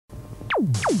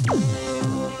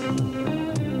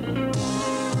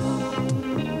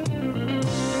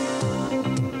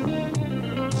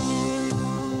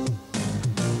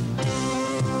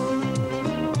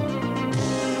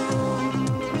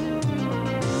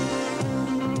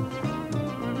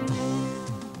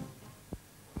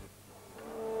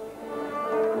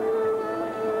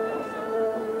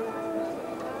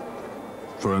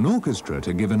For an orchestra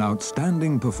to give an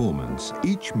outstanding performance,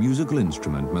 each musical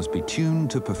instrument must be tuned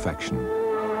to perfection.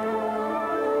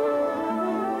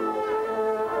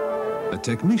 A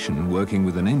technician working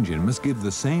with an engine must give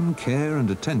the same care and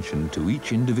attention to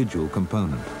each individual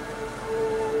component.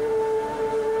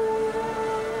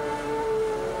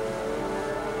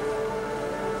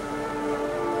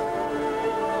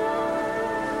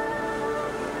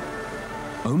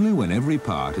 Only when every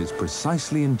part is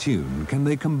precisely in tune can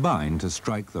they combine to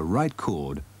strike the right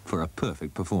chord for a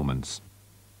perfect performance.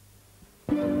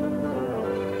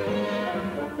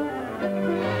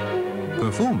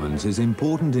 Performance is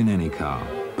important in any car,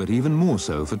 but even more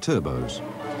so for turbos.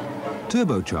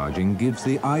 Turbocharging gives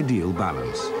the ideal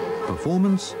balance,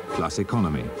 performance plus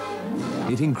economy.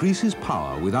 It increases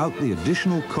power without the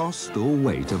additional cost or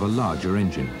weight of a larger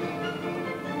engine.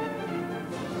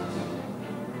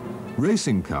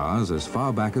 Racing cars as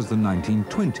far back as the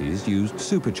 1920s used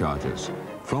superchargers,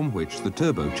 from which the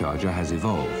turbocharger has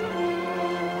evolved.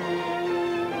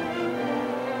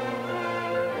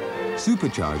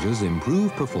 Superchargers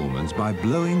improve performance by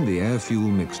blowing the air-fuel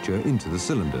mixture into the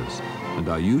cylinders and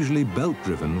are usually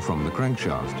belt-driven from the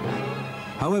crankshaft.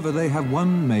 However, they have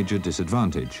one major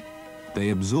disadvantage. They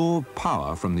absorb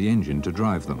power from the engine to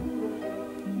drive them.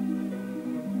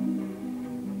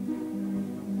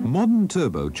 Modern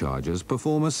turbochargers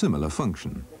perform a similar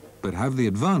function, but have the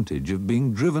advantage of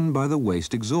being driven by the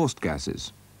waste exhaust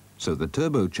gases, so the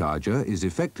turbocharger is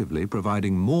effectively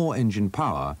providing more engine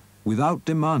power without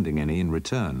demanding any in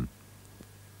return.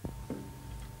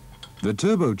 The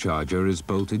turbocharger is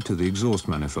bolted to the exhaust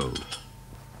manifold.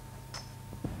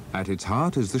 At its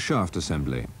heart is the shaft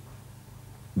assembly.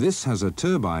 This has a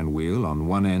turbine wheel on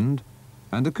one end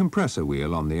and a compressor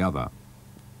wheel on the other.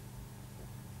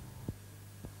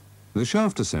 The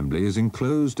shaft assembly is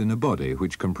enclosed in a body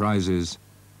which comprises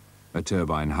a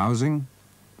turbine housing,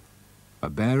 a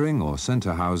bearing or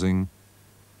center housing,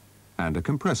 and a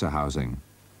compressor housing.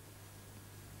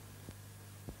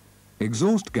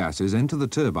 Exhaust gases enter the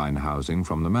turbine housing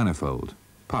from the manifold,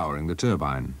 powering the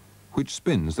turbine, which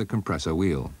spins the compressor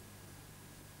wheel.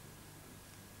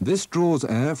 This draws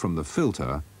air from the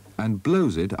filter and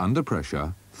blows it under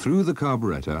pressure through the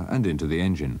carburetor and into the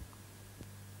engine.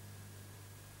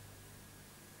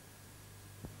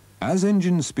 As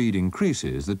engine speed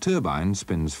increases, the turbine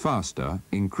spins faster,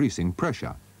 increasing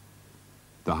pressure.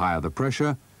 The higher the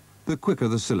pressure, the quicker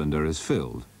the cylinder is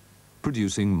filled,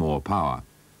 producing more power.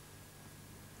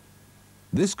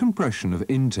 This compression of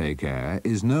intake air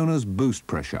is known as boost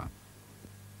pressure.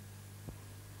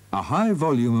 A high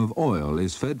volume of oil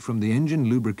is fed from the engine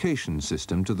lubrication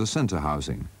system to the center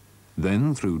housing,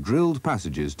 then through drilled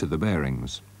passages to the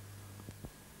bearings.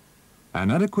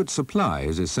 An adequate supply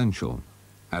is essential,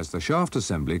 as the shaft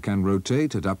assembly can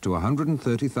rotate at up to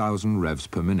 130,000 revs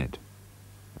per minute.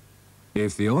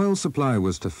 If the oil supply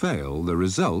was to fail, the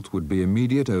result would be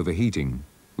immediate overheating,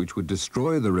 which would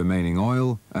destroy the remaining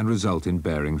oil and result in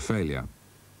bearing failure.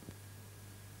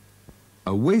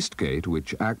 A wastegate,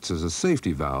 which acts as a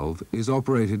safety valve, is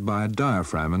operated by a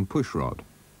diaphragm and pushrod.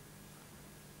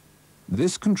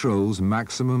 This controls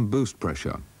maximum boost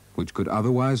pressure, which could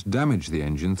otherwise damage the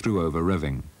engine through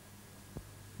over-revving.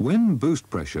 When boost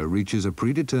pressure reaches a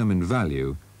predetermined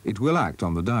value, it will act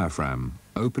on the diaphragm,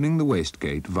 opening the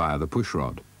wastegate via the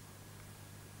pushrod.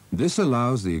 This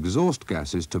allows the exhaust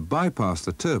gases to bypass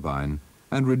the turbine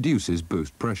and reduces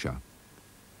boost pressure.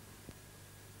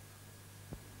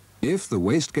 If the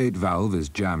wastegate valve is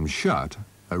jammed shut,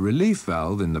 a relief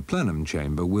valve in the plenum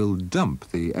chamber will dump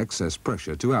the excess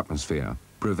pressure to atmosphere,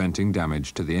 preventing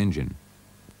damage to the engine.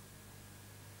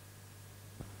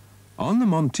 On the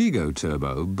Montego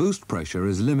turbo, boost pressure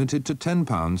is limited to 10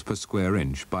 pounds per square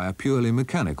inch by a purely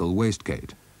mechanical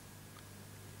wastegate.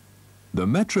 The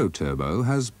Metro turbo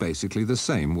has basically the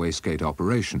same wastegate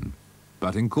operation,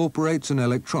 but incorporates an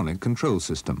electronic control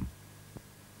system.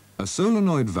 A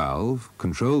solenoid valve,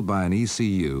 controlled by an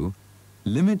ECU,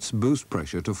 limits boost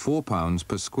pressure to 4 pounds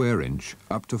per square inch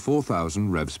up to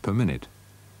 4,000 revs per minute,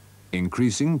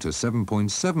 increasing to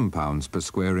 7.7 pounds per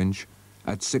square inch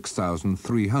at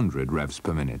 6,300 revs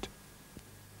per minute.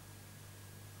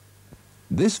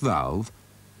 This valve,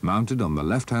 mounted on the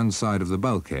left-hand side of the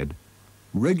bulkhead,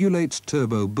 regulates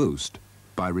turbo boost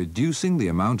by reducing the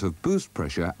amount of boost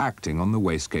pressure acting on the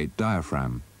wastegate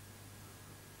diaphragm.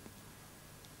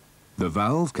 The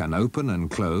valve can open and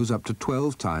close up to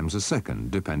 12 times a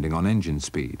second, depending on engine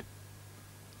speed.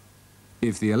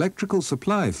 If the electrical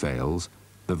supply fails,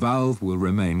 the valve will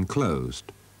remain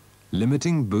closed,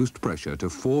 limiting boost pressure to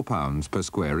 4 pounds per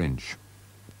square inch.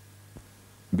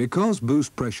 Because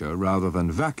boost pressure rather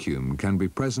than vacuum can be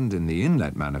present in the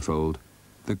inlet manifold,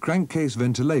 the crankcase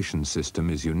ventilation system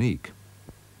is unique.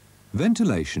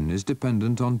 Ventilation is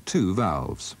dependent on two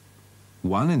valves,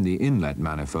 one in the inlet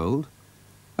manifold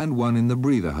and one in the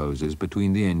breather hoses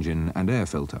between the engine and air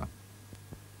filter.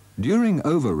 During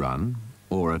overrun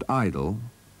or at idle,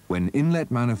 when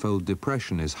inlet manifold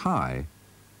depression is high,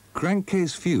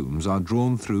 crankcase fumes are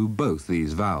drawn through both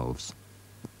these valves.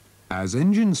 As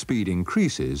engine speed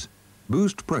increases,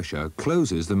 boost pressure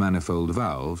closes the manifold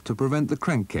valve to prevent the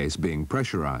crankcase being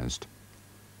pressurized.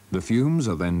 The fumes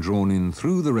are then drawn in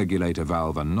through the regulator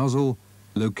valve and nozzle,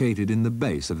 located in the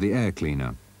base of the air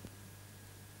cleaner.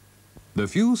 The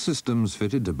fuel systems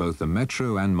fitted to both the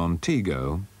Metro and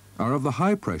Montego are of the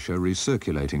high-pressure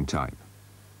recirculating type.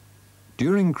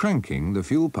 During cranking, the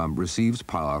fuel pump receives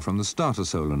power from the starter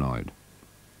solenoid.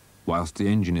 Whilst the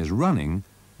engine is running,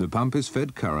 the pump is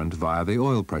fed current via the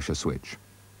oil pressure switch.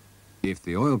 If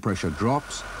the oil pressure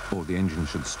drops or the engine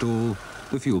should stall,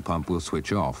 the fuel pump will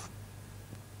switch off.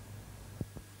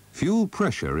 Fuel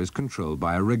pressure is controlled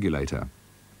by a regulator.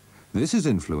 This is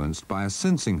influenced by a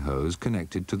sensing hose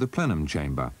connected to the plenum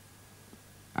chamber.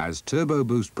 As turbo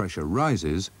boost pressure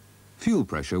rises, fuel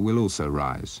pressure will also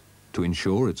rise, to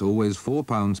ensure it's always 4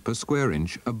 pounds per square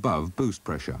inch above boost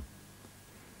pressure.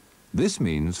 This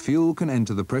means fuel can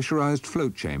enter the pressurized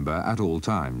float chamber at all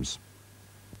times.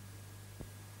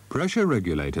 Pressure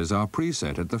regulators are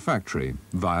preset at the factory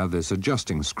via this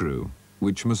adjusting screw,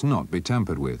 which must not be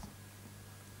tampered with.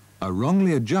 A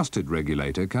wrongly adjusted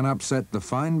regulator can upset the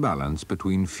fine balance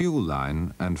between fuel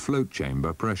line and float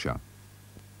chamber pressure.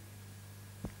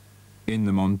 In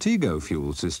the Montego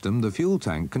fuel system, the fuel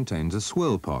tank contains a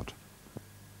swirl pot.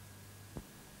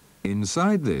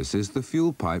 Inside this is the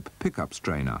fuel pipe pickup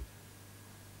strainer.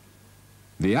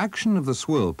 The action of the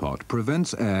swirl pot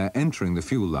prevents air entering the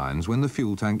fuel lines when the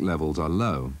fuel tank levels are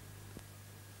low.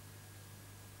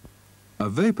 A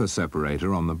vapor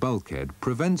separator on the bulkhead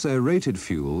prevents aerated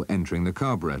fuel entering the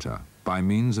carburetor by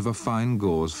means of a fine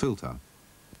gauze filter.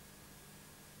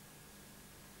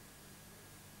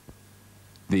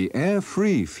 The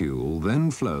air-free fuel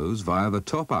then flows via the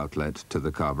top outlet to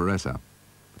the carburetor.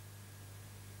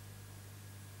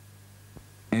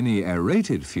 Any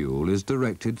aerated fuel is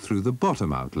directed through the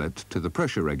bottom outlet to the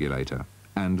pressure regulator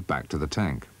and back to the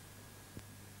tank.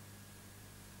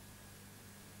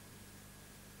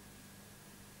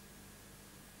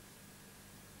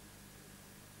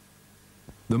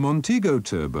 The Montego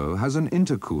turbo has an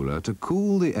intercooler to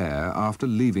cool the air after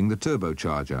leaving the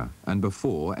turbocharger and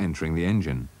before entering the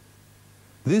engine.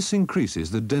 This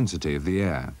increases the density of the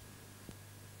air.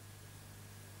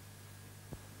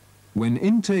 When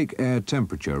intake air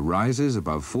temperature rises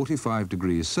above 45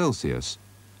 degrees Celsius,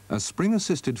 a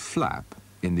spring-assisted flap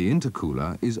in the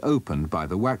intercooler is opened by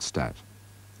the waxstat,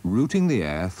 routing the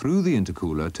air through the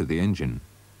intercooler to the engine.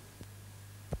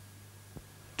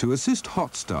 To assist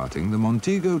hot starting, the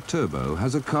Montego turbo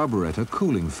has a carburetor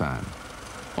cooling fan,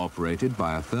 operated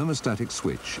by a thermostatic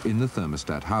switch in the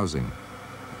thermostat housing.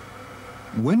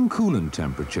 When coolant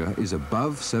temperature is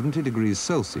above 70 degrees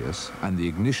Celsius and the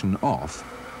ignition off,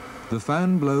 the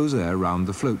fan blows air round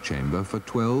the float chamber for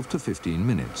 12 to 15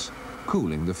 minutes,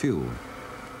 cooling the fuel.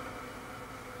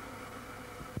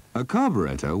 A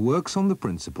carburetor works on the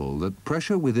principle that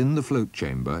pressure within the float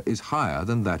chamber is higher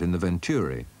than that in the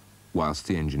venturi, whilst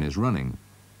the engine is running.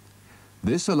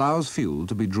 This allows fuel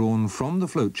to be drawn from the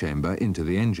float chamber into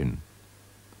the engine.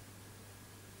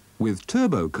 With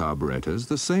turbo carburetors,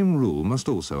 the same rule must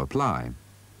also apply.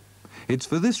 It's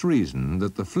for this reason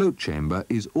that the float chamber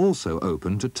is also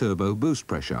open to turbo boost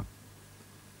pressure.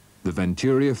 The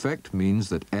venturi effect means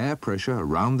that air pressure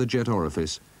around the jet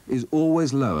orifice is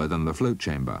always lower than the float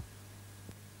chamber.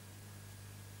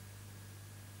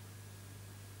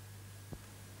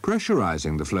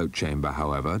 Pressurizing the float chamber,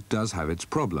 however, does have its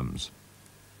problems.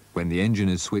 When the engine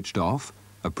is switched off,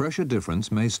 a pressure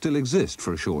difference may still exist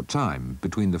for a short time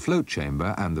between the float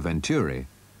chamber and the venturi,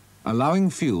 allowing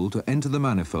fuel to enter the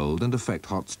manifold and affect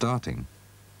hot starting.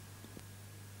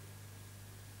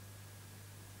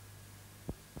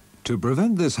 To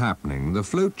prevent this happening, the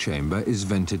float chamber is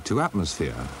vented to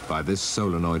atmosphere by this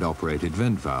solenoid-operated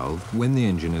vent valve when the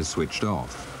engine is switched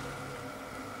off.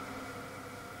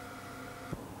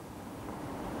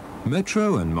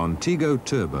 Metro and Montego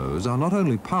turbos are not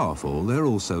only powerful, they're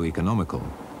also economical.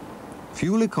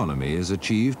 Fuel economy is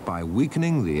achieved by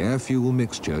weakening the air-fuel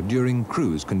mixture during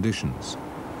cruise conditions.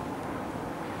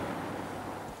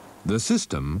 The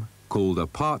system, called a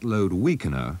part-load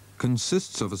weakener,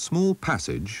 consists of a small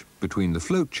passage between the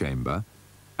float chamber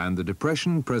and the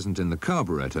depression present in the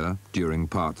carburetor during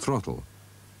part throttle.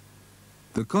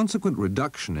 The consequent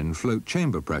reduction in float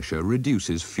chamber pressure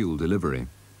reduces fuel delivery.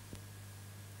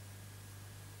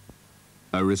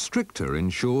 A restrictor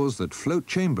ensures that float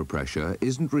chamber pressure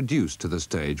isn't reduced to the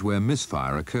stage where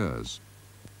misfire occurs.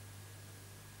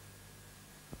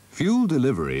 Fuel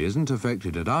delivery isn't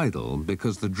affected at idle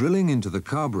because the drilling into the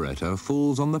carburetor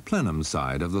falls on the plenum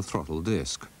side of the throttle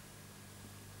disc.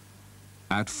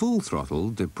 At full throttle,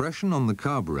 depression on the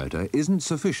carburetor isn't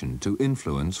sufficient to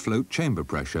influence float chamber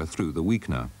pressure through the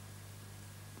weakener.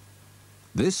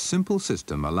 This simple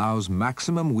system allows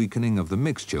maximum weakening of the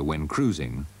mixture when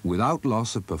cruising without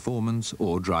loss of performance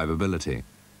or drivability.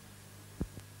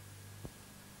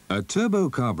 A turbo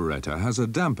carburetor has a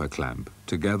damper clamp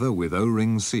together with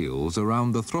O-ring seals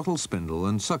around the throttle spindle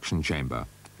and suction chamber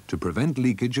to prevent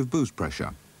leakage of boost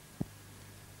pressure.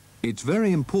 It's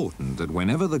very important that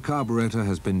whenever the carburetor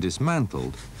has been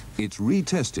dismantled, it's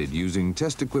retested using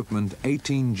test equipment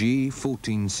 18G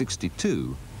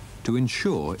 1462 to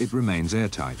ensure it remains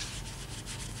airtight.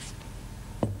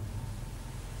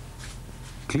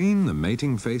 Clean the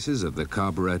mating faces of the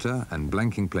carburetor and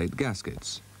blanking plate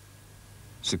gaskets.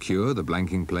 Secure the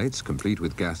blanking plates, complete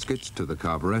with gaskets, to the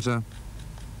carburetor.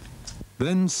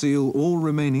 Then seal all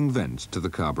remaining vents to the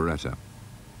carburetor.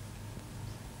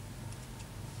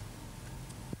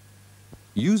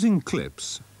 Using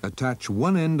clips, attach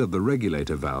one end of the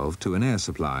regulator valve to an air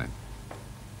supply.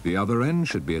 The other end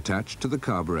should be attached to the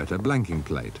carburetor blanking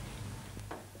plate.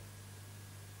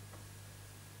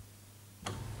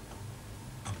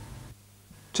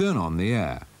 Turn on the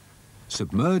air.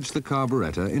 Submerge the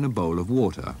carburetor in a bowl of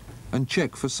water and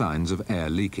check for signs of air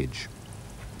leakage.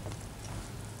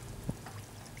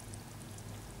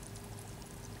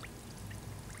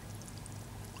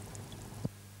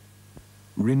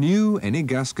 Renew any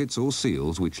gaskets or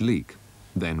seals which leak,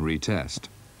 then retest.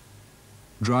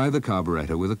 Dry the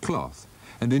carburetor with a cloth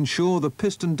and ensure the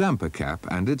piston damper cap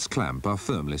and its clamp are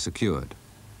firmly secured.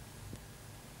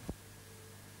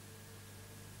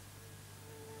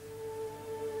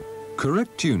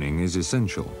 Correct tuning is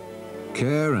essential.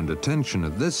 Care and attention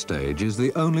at this stage is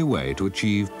the only way to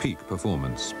achieve peak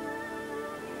performance.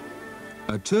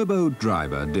 A turbo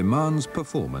driver demands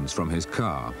performance from his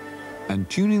car, and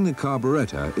tuning the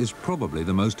carburetor is probably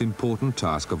the most important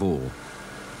task of all.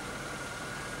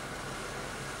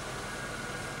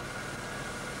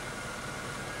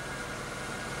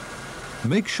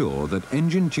 Make sure that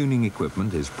engine tuning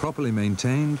equipment is properly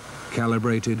maintained,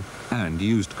 calibrated, and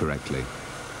used correctly.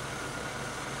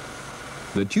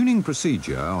 The tuning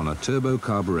procedure on a turbo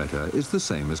carburetor is the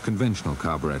same as conventional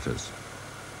carburetors.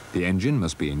 The engine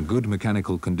must be in good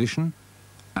mechanical condition,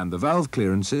 and the valve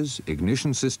clearances,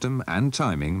 ignition system, and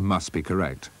timing must be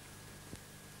correct.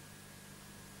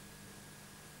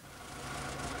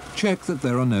 Check that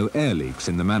there are no air leaks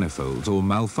in the manifolds or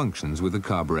malfunctions with the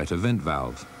carburetor vent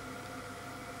valve.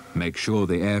 Make sure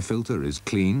the air filter is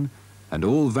clean and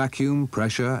all vacuum,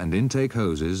 pressure and intake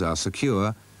hoses are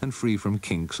secure and free from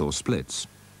kinks or splits.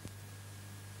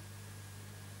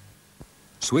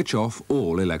 Switch off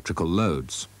all electrical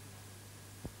loads.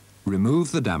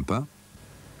 Remove the damper,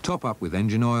 top up with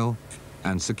engine oil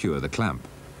and secure the clamp.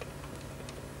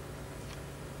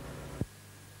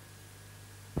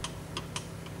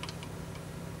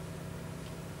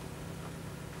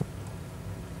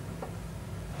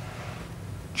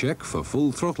 Check for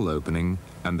full throttle opening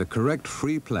and the correct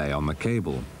free play on the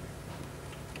cable.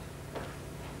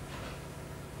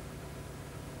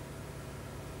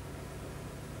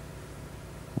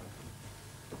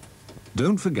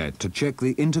 Don't forget to check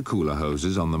the intercooler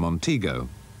hoses on the Montego,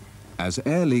 as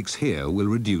air leaks here will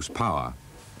reduce power.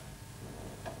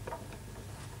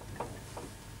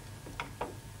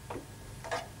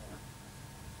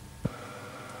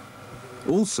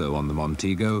 Also on the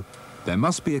Montego, there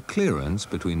must be a clearance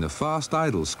between the fast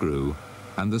idle screw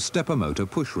and the stepper motor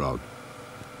pushrod.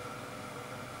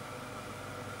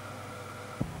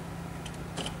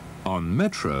 On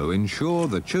Metro, ensure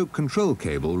the choke control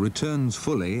cable returns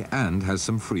fully and has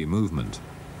some free movement.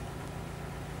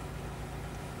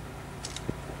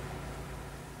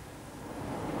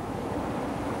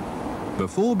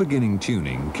 Before beginning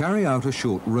tuning, carry out a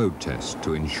short road test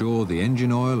to ensure the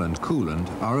engine oil and coolant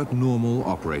are at normal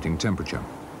operating temperature.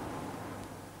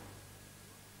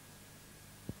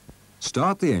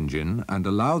 Start the engine and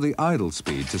allow the idle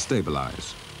speed to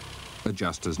stabilize.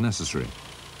 Adjust as necessary.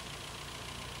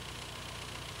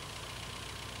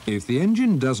 If the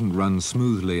engine doesn't run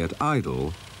smoothly at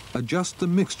idle, adjust the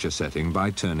mixture setting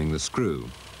by turning the screw,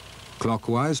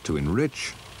 clockwise to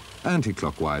enrich,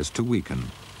 anti-clockwise to weaken,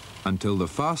 until the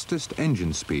fastest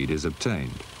engine speed is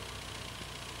obtained.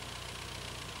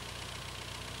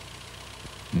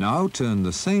 Now turn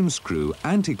the same screw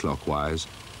anti-clockwise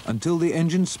until the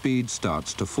engine speed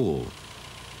starts to fall.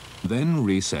 Then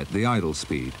reset the idle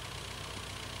speed.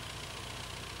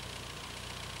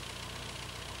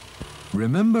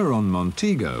 Remember on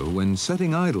Montego, when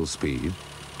setting idle speed,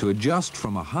 to adjust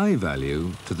from a high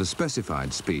value to the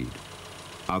specified speed.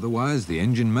 Otherwise, the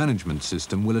engine management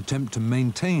system will attempt to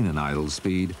maintain an idle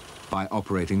speed by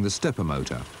operating the stepper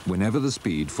motor whenever the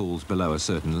speed falls below a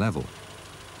certain level.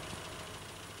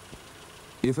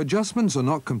 If adjustments are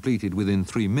not completed within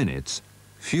 3 minutes,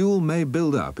 fuel may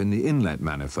build up in the inlet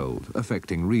manifold,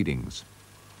 affecting readings.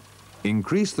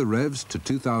 Increase the revs to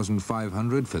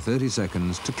 2,500 for 30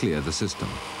 seconds to clear the system.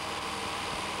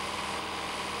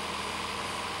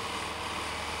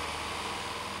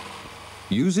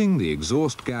 Using the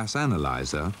exhaust gas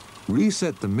analyzer,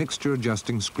 reset the mixture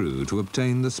adjusting screw to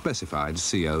obtain the specified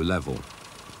CO level.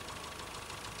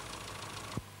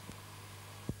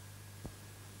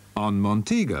 On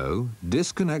Montego,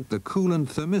 disconnect the coolant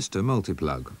thermistor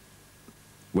multiplug.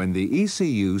 When the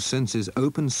ECU senses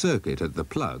open circuit at the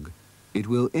plug, it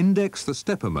will index the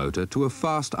stepper motor to a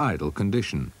fast idle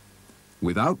condition,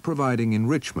 without providing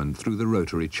enrichment through the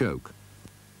rotary choke.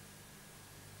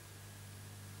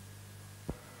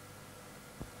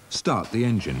 Start the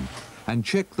engine and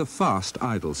check the fast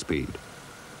idle speed.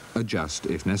 Adjust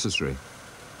if necessary.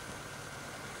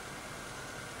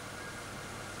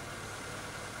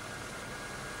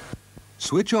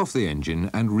 Switch off the engine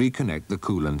and reconnect the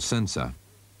coolant sensor.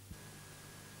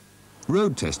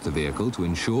 Road test the vehicle to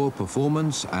ensure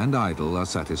performance and idle are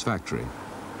satisfactory.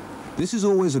 This is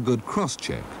always a good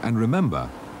cross-check, and remember,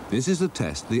 this is a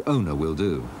test the owner will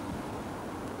do.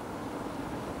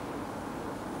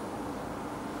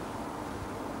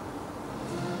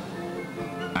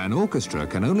 An orchestra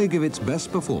can only give its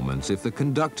best performance if the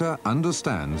conductor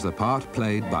understands the part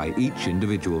played by each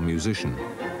individual musician.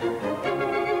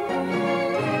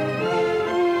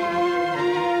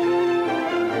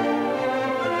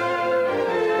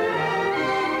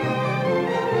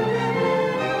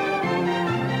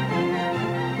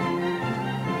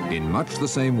 In much the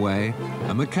same way,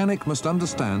 a mechanic must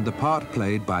understand the part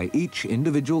played by each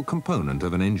individual component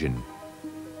of an engine.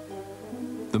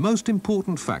 The most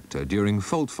important factor during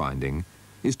fault finding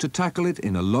is to tackle it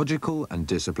in a logical and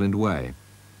disciplined way.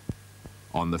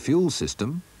 On the fuel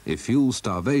system, if fuel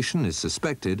starvation is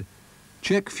suspected,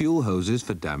 check fuel hoses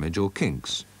for damage or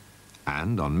kinks.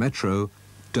 And on Metro,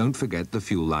 don't forget the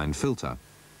fuel line filter.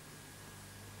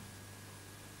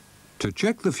 To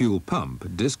check the fuel pump,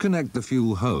 disconnect the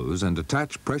fuel hose and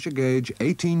attach pressure gauge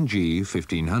 18G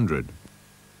 1500.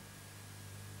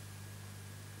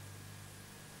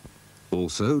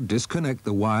 Also, disconnect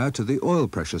the wire to the oil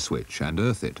pressure switch and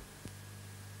earth it.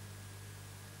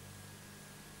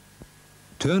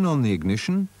 Turn on the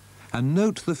ignition and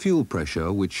note the fuel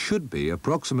pressure, which should be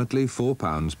approximately 4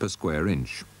 pounds per square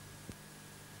inch.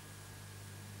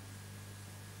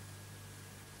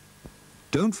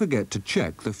 Don't forget to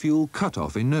check the fuel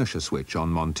cut-off inertia switch on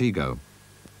Montego.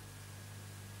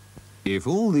 If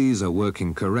all these are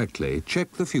working correctly,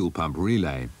 check the fuel pump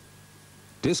relay.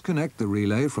 Disconnect the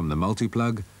relay from the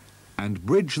multiplug and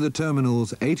bridge the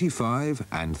terminals 85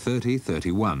 and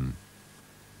 3031.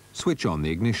 Switch on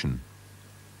the ignition.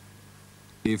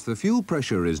 If the fuel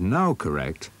pressure is now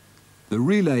correct, the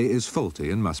relay is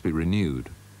faulty and must be renewed.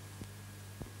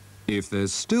 If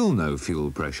there's still no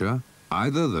fuel pressure,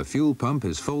 either the fuel pump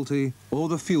is faulty or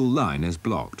the fuel line is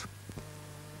blocked.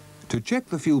 To check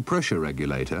the fuel pressure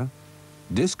regulator,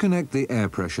 disconnect the air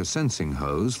pressure sensing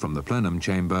hose from the plenum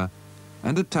chamber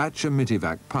and attach a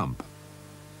Mitivac pump.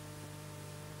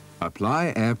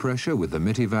 Apply air pressure with the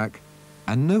Mitivac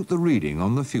and note the reading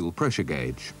on the fuel pressure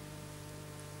gauge.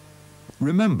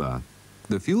 Remember,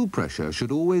 the fuel pressure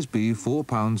should always be 4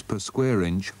 pounds per square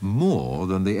inch more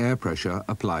than the air pressure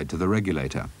applied to the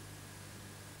regulator.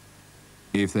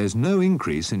 If there's no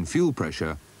increase in fuel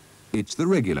pressure, it's the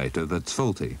regulator that's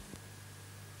faulty.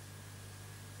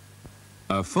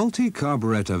 A faulty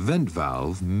carburetor vent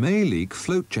valve may leak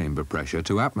float chamber pressure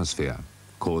to atmosphere,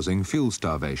 causing fuel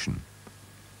starvation.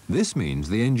 This means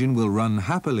the engine will run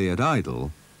happily at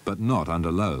idle, but not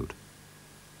under load.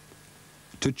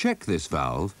 To check this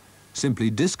valve, simply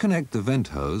disconnect the vent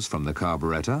hose from the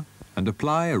carburetor and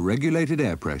apply a regulated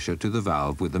air pressure to the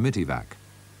valve with the Mitivac.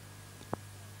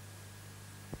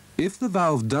 If the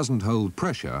valve doesn't hold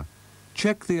pressure,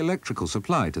 check the electrical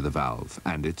supply to the valve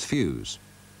and its fuse.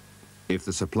 If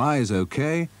the supply is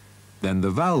okay, then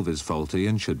the valve is faulty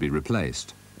and should be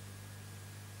replaced.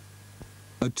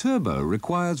 A turbo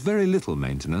requires very little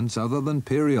maintenance other than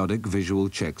periodic visual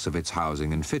checks of its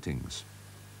housing and fittings.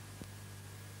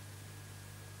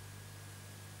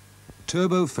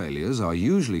 Turbo failures are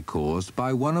usually caused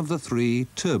by one of the three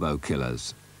turbo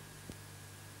killers: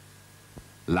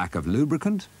 lack of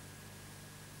lubricant,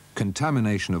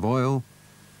 contamination of oil,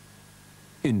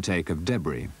 intake of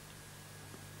debris.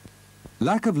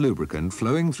 Lack of lubricant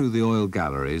flowing through the oil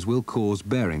galleries will cause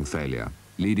bearing failure,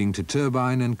 leading to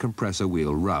turbine and compressor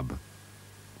wheel rub.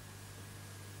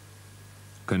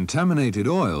 Contaminated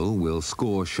oil will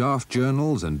score shaft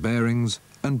journals and bearings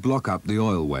and block up the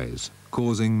oilways,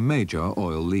 causing major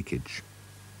oil leakage.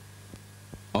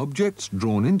 Objects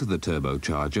drawn into the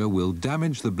turbocharger will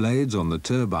damage the blades on the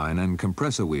turbine and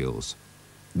compressor wheels.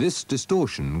 This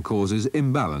distortion causes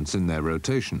imbalance in their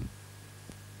rotation.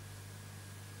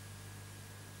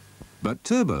 But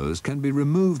turbos can be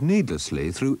removed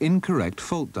needlessly through incorrect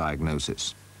fault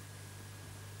diagnosis.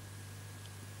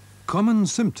 Common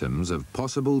symptoms of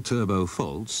possible turbo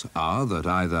faults are that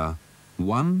either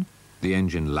 1. The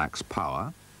engine lacks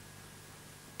power,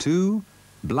 2.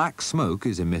 Black smoke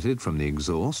is emitted from the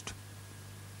exhaust,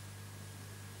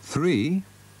 3.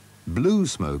 Blue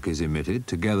smoke is emitted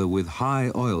together with high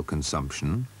oil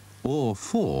consumption, or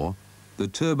 4. The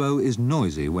turbo is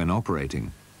noisy when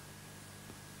operating.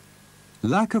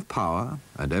 Lack of power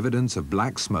and evidence of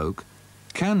black smoke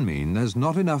can mean there's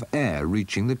not enough air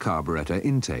reaching the carburetor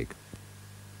intake.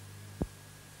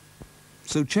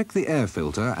 So check the air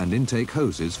filter and intake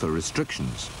hoses for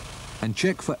restrictions, and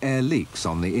check for air leaks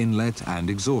on the inlet and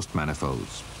exhaust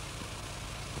manifolds.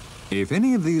 If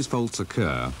any of these faults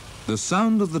occur, the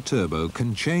sound of the turbo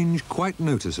can change quite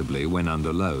noticeably when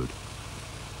under load.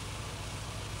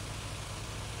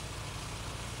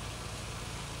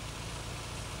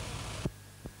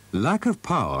 Lack of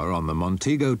power on the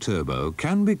Montego turbo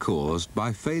can be caused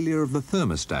by failure of the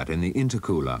thermostat in the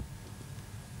intercooler.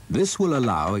 This will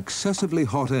allow excessively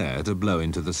hot air to blow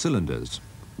into the cylinders,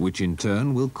 which in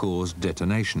turn will cause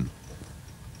detonation.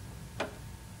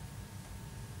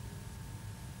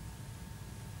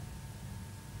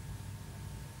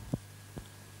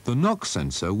 The knock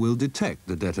sensor will detect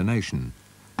the detonation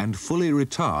and fully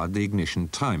retard the ignition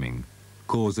timing,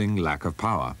 causing lack of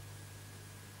power.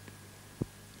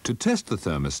 To test the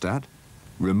thermostat,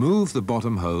 remove the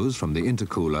bottom hose from the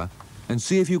intercooler and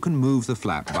see if you can move the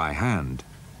flap by hand.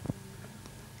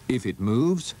 If it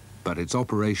moves, but its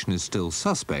operation is still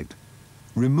suspect,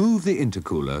 remove the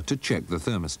intercooler to check the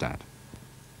thermostat.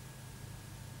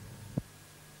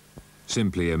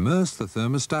 Simply immerse the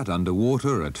thermostat under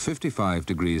water at 55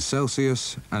 degrees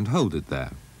Celsius and hold it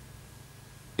there.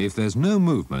 If there's no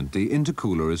movement, the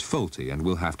intercooler is faulty and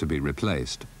will have to be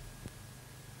replaced.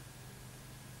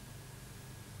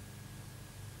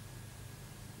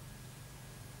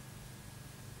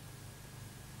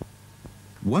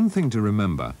 One thing to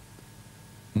remember: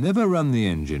 never run the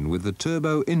engine with the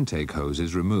turbo intake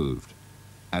hoses removed,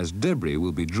 as debris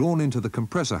will be drawn into the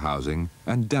compressor housing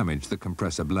and damage the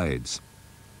compressor blades.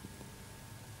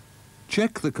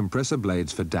 Check the compressor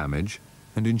blades for damage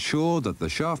and ensure that the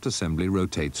shaft assembly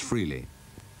rotates freely.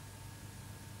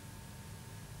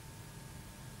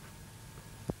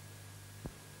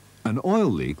 An oil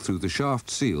leak through the shaft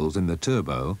seals in the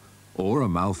turbo or a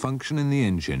malfunction in the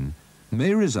engine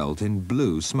may result in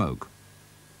blue smoke.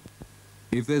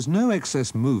 If there's no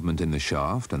excess movement in the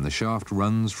shaft and the shaft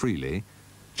runs freely,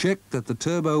 check that the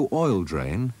turbo oil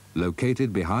drain,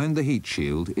 located behind the heat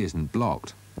shield, isn't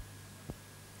blocked.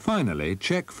 Finally,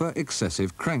 check for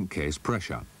excessive crankcase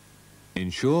pressure.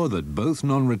 Ensure that both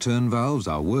non-return valves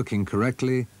are working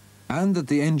correctly and that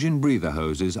the engine breather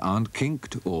hoses aren't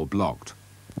kinked or blocked.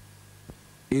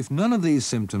 If none of these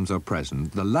symptoms are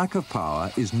present, the lack of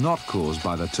power is not caused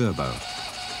by the turbo,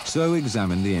 so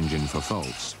examine the engine for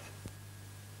faults.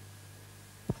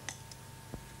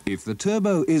 If the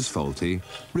turbo is faulty,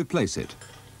 replace it,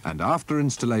 and after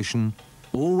installation,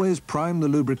 always prime the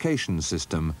lubrication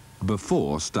system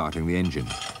before starting the engine.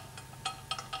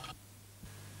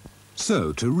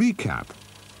 So, to recap,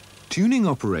 tuning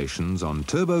operations on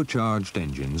turbocharged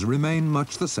engines remain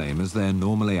much the same as their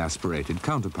normally aspirated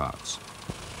counterparts.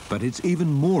 But it's even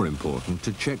more important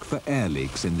to check for air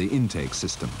leaks in the intake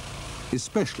system,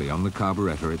 especially on the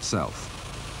carburetor itself.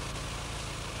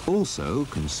 Also,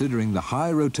 considering the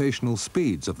high rotational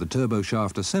speeds of the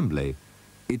turboshaft assembly,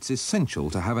 it's essential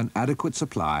to have an adequate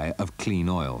supply of clean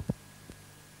oil.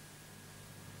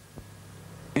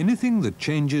 Anything that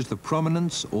changes the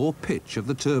prominence or pitch of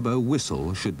the turbo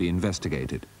whistle should be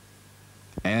investigated.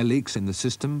 Air leaks in the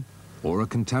system or a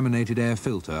contaminated air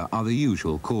filter are the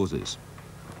usual causes.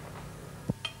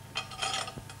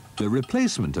 The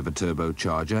replacement of a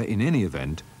turbocharger in any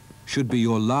event should be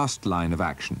your last line of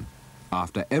action,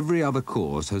 after every other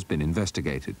cause has been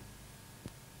investigated.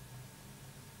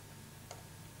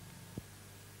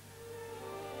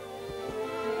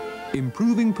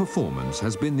 Improving performance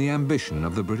has been the ambition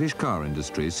of the British car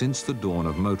industry since the dawn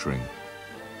of motoring.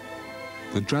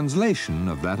 The translation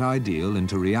of that ideal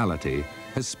into reality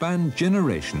has spanned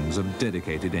generations of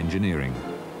dedicated engineering.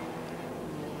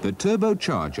 The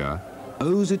turbocharger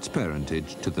owes its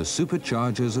parentage to the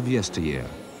superchargers of yesteryear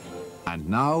and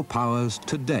now powers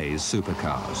today's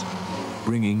supercars,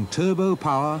 bringing turbo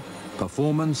power,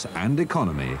 performance and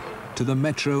economy to the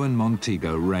Metro and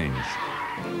Montego range.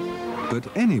 But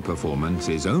any performance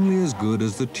is only as good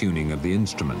as the tuning of the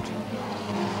instrument.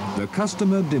 The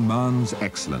customer demands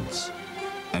excellence,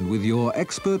 and with your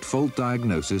expert fault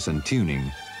diagnosis and tuning,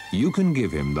 you can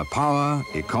give him the power,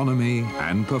 economy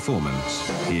and performance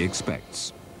he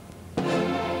expects.